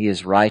just, and he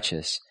is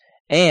righteous.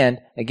 And,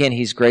 again,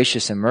 he's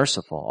gracious and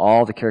merciful.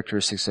 All the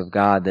characteristics of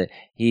God, that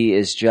he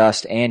is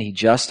just and he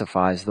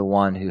justifies the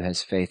one who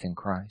has faith in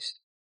Christ.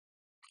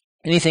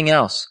 Anything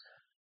else?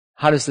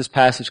 How does this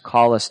passage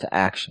call us to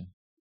action?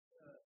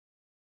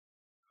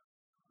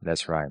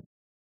 That's right.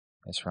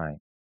 That's right.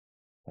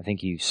 I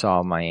think you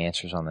saw my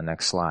answers on the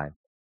next slide.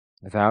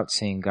 Without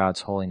seeing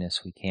God's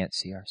holiness, we can't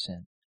see our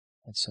sin.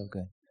 That's so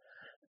good.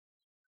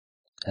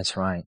 That's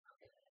right.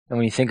 And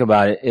when you think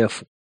about it,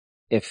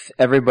 if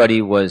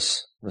everybody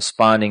was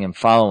responding and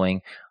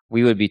following,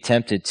 we would be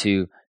tempted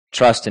to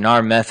trust in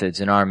our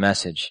methods and our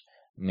message.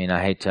 I mean,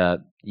 I hate to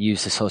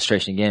use this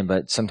illustration again,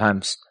 but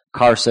sometimes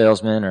car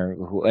salesmen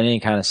or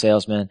any kind of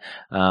salesman,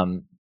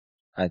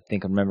 I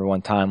think I remember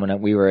one time when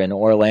we were in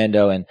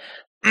Orlando and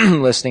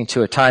listening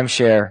to a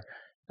timeshare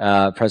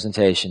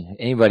presentation.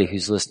 Anybody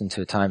who's listening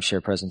to a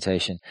timeshare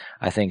presentation,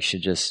 I think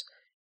should just,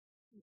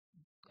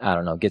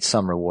 get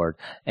some reward.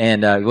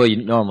 And,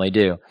 you normally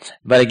do.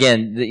 But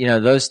again,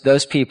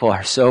 those people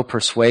are so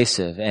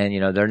persuasive, and,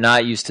 they're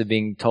not used to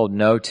being told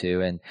no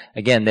to. And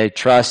again, they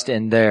trust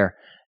in their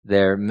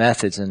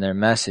methods and their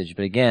message.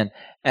 But again,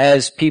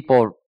 as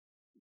people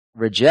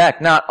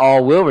reject, not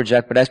all will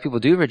reject, but as people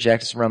do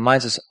reject, it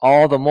reminds us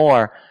all the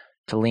more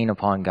to lean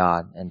upon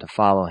God and to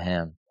follow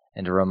him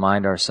and to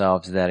remind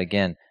ourselves that,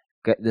 again,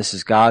 This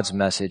is God's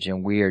message,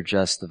 and we are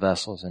just the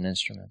vessels and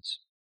instruments.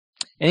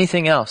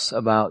 Anything else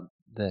about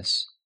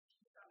this?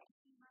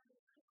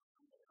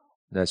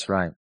 That's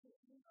right.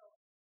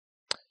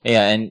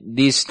 Yeah, and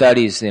these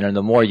studies,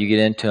 the more you get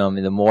into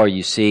them, the more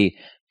you see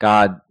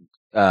God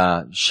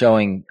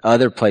showing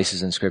other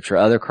places in Scripture,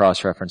 other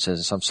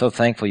cross-references. So I'm so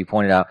thankful you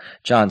pointed out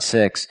John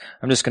 6.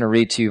 I'm just going to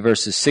read to you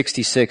verses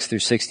 66 through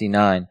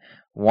 69.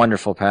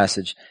 Wonderful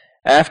passage.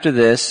 After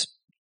this,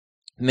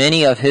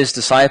 many of his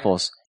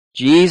disciples,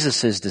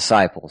 Jesus'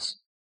 disciples,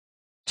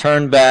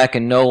 turned back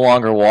and no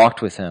longer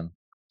walked with him.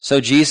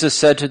 So Jesus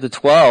said to the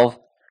 12,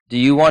 "Do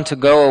you want to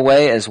go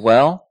away as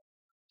well?"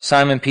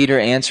 Simon Peter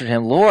answered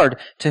him, "Lord,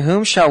 to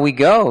whom shall we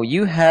go?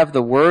 You have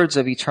the words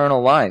of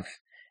eternal life.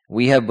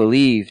 We have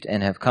believed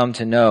and have come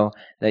to know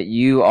that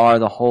you are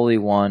the Holy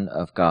One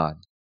of God."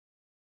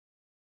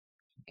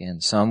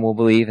 Again, some will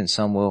believe and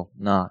some will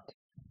not.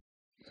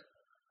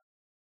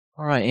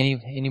 All right,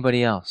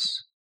 anybody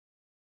else?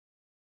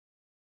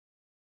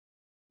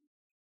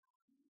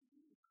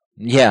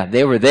 Yeah,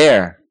 they were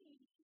there.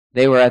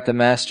 They were at the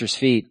Master's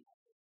feet.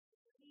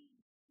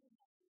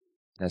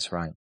 That's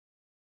right.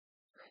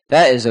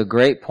 That is a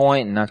great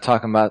point, and I've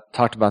talked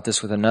about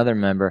this with another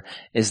member,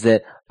 is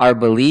that our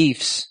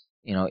beliefs,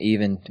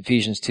 even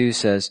Ephesians 2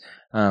 says,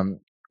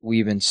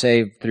 we've been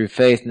saved through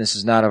faith, and this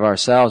is not of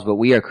ourselves, but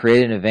we are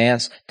created in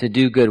advance to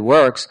do good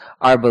works.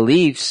 Our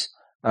beliefs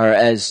are,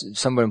 as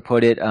someone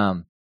put it,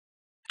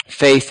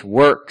 faith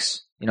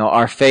works.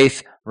 Our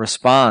faith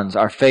responds,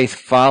 our faith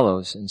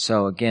follows, and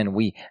so again,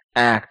 we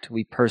act,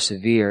 we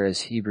persevere,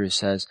 as Hebrews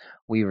says,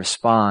 we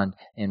respond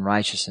in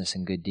righteousness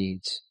and good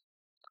deeds.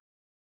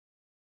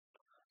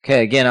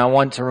 Okay, again, I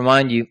want to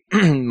remind you,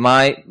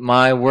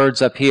 my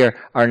words up here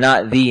are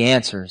not the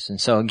answers. And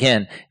so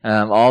again,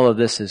 all of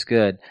this is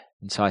good.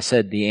 And so I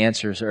said the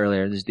answers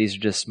earlier. These are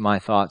just my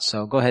thoughts.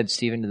 So go ahead,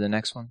 Stephen, to the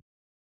next one.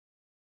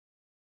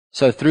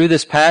 So through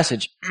this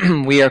passage,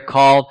 we are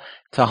called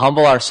to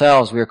humble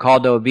ourselves. We are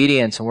called to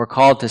obedience, and we're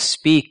called to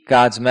speak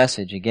God's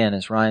message. Again,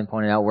 as Ryan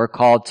pointed out, we're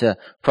called to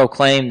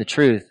proclaim the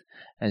truth,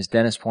 as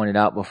Dennis pointed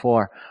out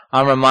before.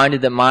 I'm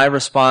reminded that my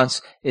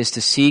response is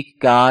to seek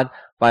God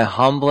by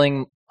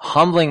humbling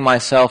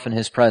myself in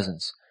His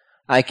presence.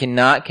 I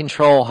cannot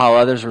control how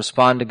others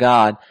respond to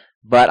God,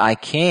 but I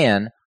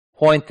can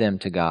point them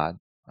to God.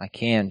 I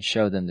can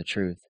show them the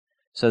truth.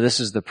 So this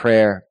is the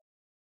prayer.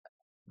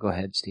 Go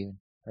ahead, Stephen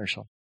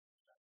Herschel.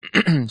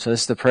 So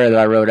this is the prayer that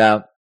I wrote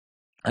out.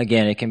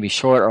 Again, it can be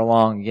short or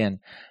long. Again,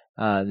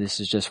 this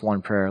is just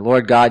one prayer.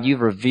 Lord God,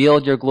 you've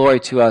revealed your glory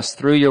to us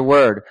through your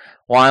word.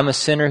 While I'm a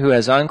sinner who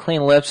has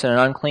unclean lips and an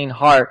unclean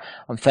heart,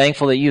 I'm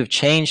thankful that you have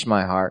changed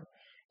my heart.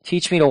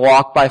 Teach me to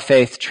walk by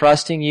faith,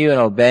 trusting you and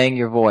obeying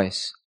your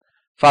voice.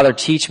 Father,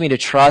 teach me to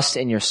trust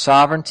in your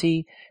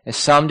sovereignty, as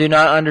some do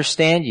not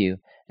understand you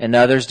and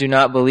others do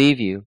not believe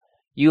you.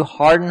 You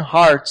harden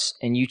hearts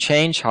and you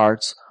change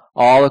hearts,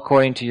 all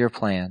according to your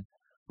plan.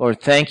 Lord,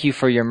 thank you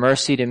for your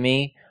mercy to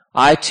me.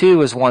 I too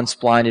was once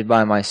blinded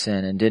by my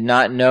sin and did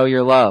not know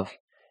your love.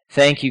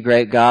 Thank you,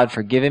 great God,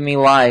 for giving me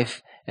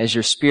life as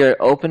your Spirit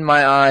opened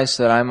my eyes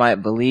so that I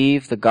might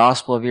believe the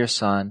gospel of your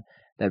Son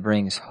that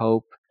brings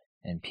hope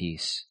and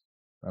peace.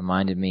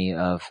 Reminded me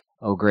of,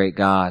 oh great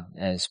God,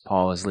 as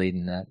Paul was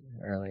leading that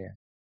earlier.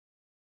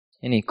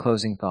 Any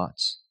closing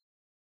thoughts?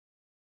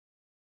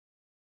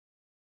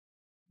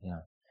 Yeah.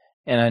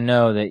 And I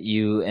know that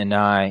you and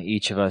I,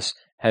 each of us,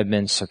 have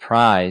been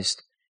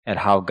surprised at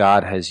how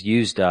God has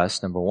used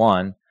us, number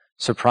one.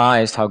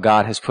 Surprised how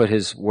God has put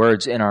His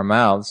words in our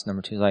mouths.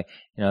 Number two,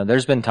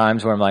 there's been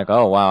times where I'm like,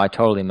 oh wow, I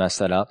totally messed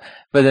that up.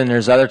 But then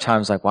there's other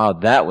times like, wow,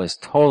 that was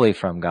totally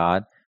from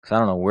God, because I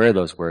don't know where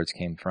those words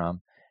came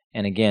from.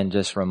 And again,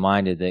 just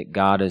reminded that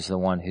God is the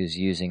one who's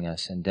using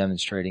us and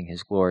demonstrating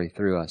His glory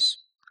through us.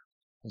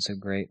 It's a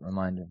great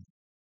reminder.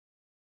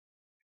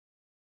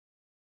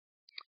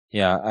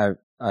 Yeah,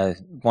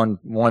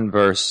 one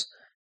verse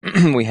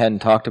we hadn't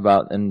talked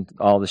about in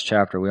all this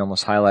chapter, we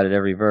almost highlighted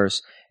every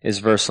verse, is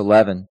verse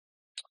 11.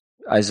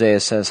 Isaiah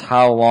says,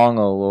 "How long,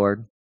 O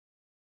Lord?"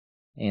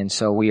 And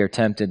so we are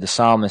tempted, the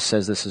psalmist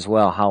says this as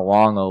well, "How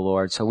long, O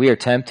Lord?" So we are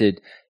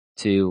tempted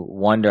to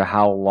wonder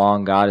how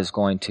long God is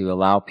going to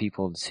allow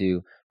people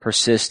to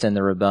persist in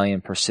the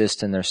rebellion,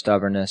 persist in their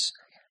stubbornness.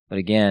 But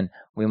again,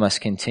 we must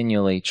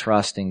continually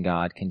trust in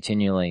God,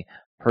 continually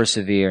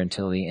persevere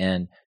until the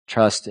end,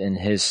 trust in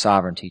His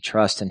sovereignty,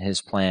 trust in His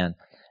plan.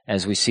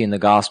 As we see in the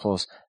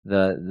Gospels,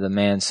 the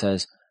man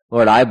says,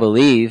 "Lord, I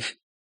believe,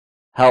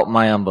 help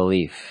my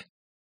unbelief."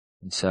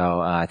 And so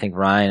I think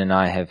Ryan and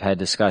I have had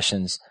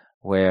discussions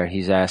where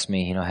he's asked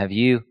me, have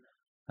you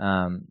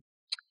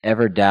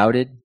ever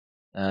doubted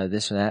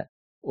this or that?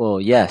 Well,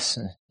 yes,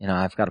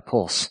 I've got a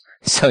pulse.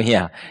 So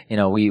yeah,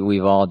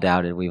 we've all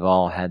doubted. We've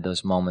all had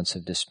those moments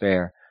of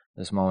despair,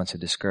 those moments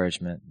of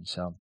discouragement. And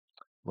so,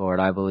 Lord,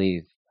 I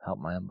believe, help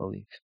my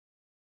unbelief.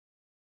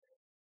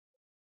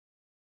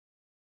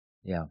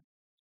 Yeah.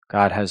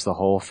 God has the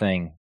whole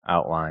thing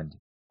outlined,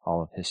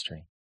 all of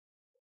history.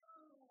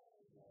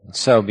 It's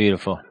so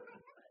beautiful.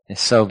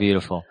 It's so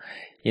beautiful.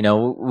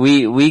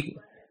 We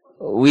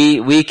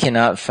we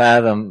cannot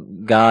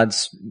fathom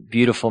God's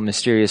beautiful,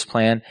 mysterious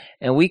plan,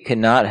 and we could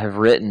not have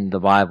written the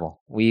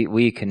Bible.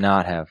 We could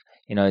not have.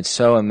 It's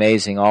so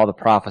amazing, all the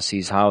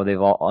prophecies, how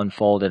they've all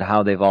unfolded,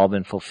 how they've all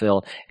been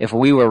fulfilled. If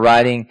we were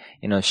writing,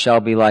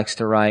 Shelby likes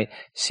to write,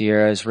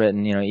 Sierra has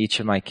written, each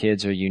of my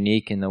kids are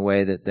unique in the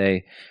way that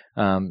they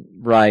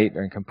write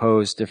and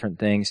compose different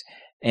things,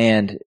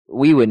 and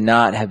we would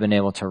not have been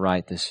able to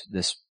write this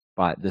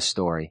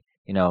story.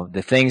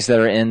 The things that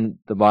are in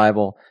the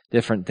Bible,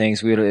 different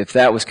things, if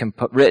that was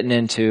written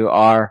into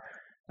our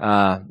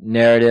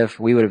narrative,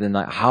 we would have been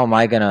like, how am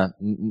I going to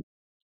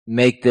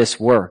make this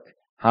work?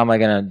 How am I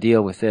going to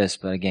deal with this?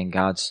 But again,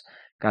 God's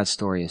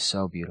story is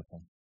so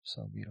beautiful.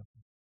 So beautiful.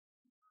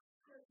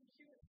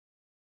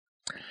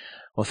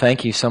 Well,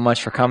 thank you so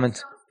much for coming.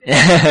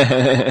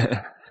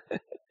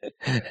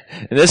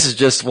 This is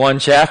just one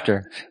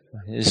chapter.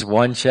 It's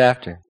one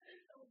chapter.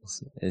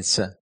 It's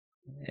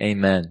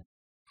amen.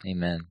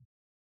 Amen.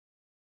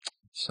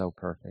 So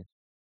perfect.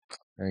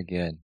 Very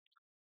good.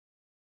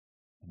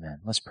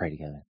 Amen. Let's pray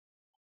together.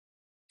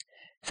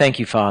 Thank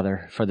you,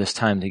 Father, for this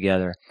time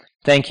together.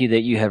 Thank you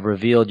that you have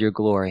revealed your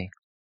glory.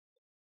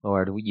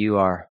 Lord, you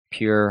are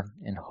pure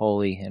and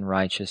holy and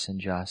righteous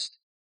and just.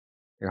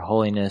 Your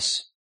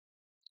holiness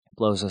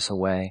blows us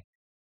away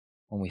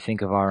when we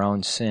think of our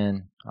own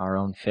sin, our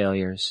own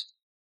failures.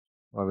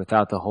 Lord,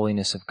 without the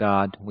holiness of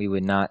God, we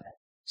would not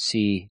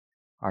see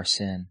our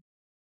sin.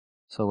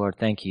 So, Lord,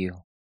 thank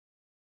you.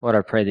 Lord,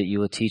 I pray that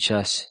you will teach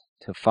us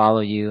to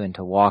follow you and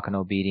to walk in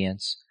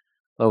obedience.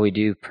 Lord, we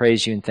do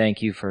praise you and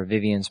thank you for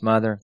Vivian's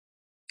mother,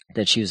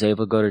 that she was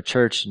able to go to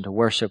church and to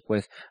worship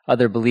with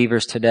other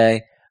believers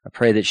today. I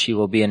pray that she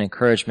will be an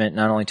encouragement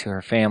not only to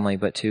her family,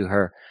 but to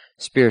her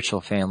spiritual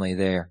family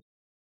there.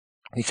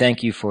 We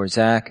thank you for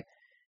Zach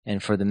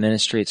and for the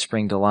ministry at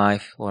Spring to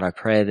Life. Lord, I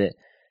pray that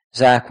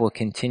Zach will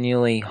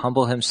continually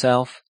humble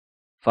himself.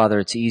 Father,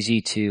 it's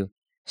easy to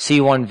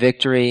see one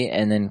victory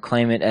and then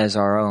claim it as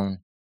our own.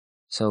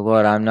 So,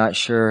 Lord, I'm not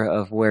sure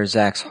of where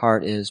Zach's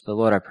heart is, but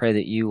Lord, I pray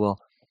that you will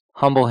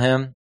humble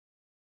him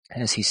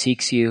as he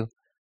seeks you.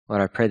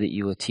 Lord, I pray that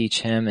you will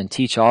teach him and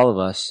teach all of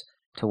us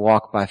to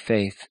walk by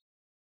faith,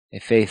 a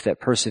faith that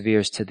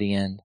perseveres to the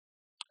end.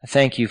 I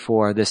thank you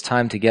for this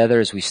time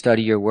together as we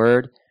study your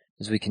word,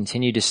 as we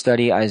continue to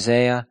study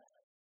Isaiah.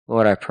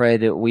 Lord, I pray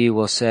that we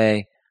will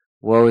say,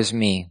 woe is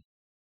me,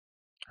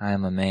 I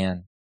am a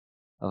man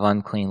of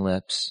unclean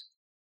lips.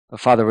 But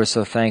Father, we're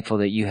so thankful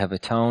that you have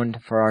atoned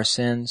for our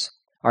sins.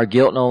 Our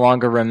guilt no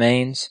longer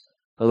remains.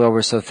 But Lord,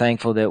 we're so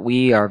thankful that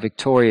we are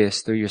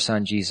victorious through your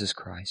Son, Jesus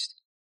Christ.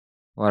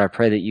 Lord, I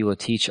pray that you will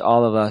teach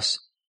all of us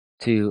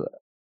to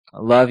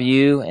love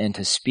you and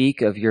to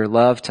speak of your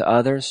love to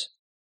others.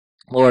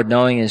 Lord,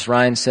 knowing, as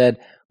Ryan said,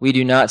 we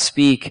do not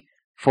speak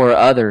for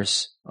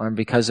others or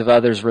because of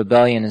others'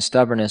 rebellion and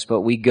stubbornness,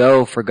 but we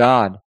go for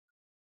God.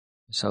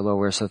 So, Lord,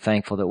 we're so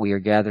thankful that we are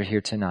gathered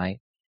here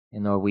tonight.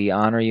 And Lord, we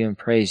honor you and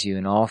praise you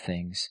in all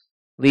things.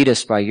 Lead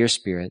us by your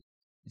Spirit.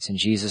 It's in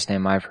Jesus'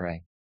 name I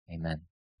pray. Amen.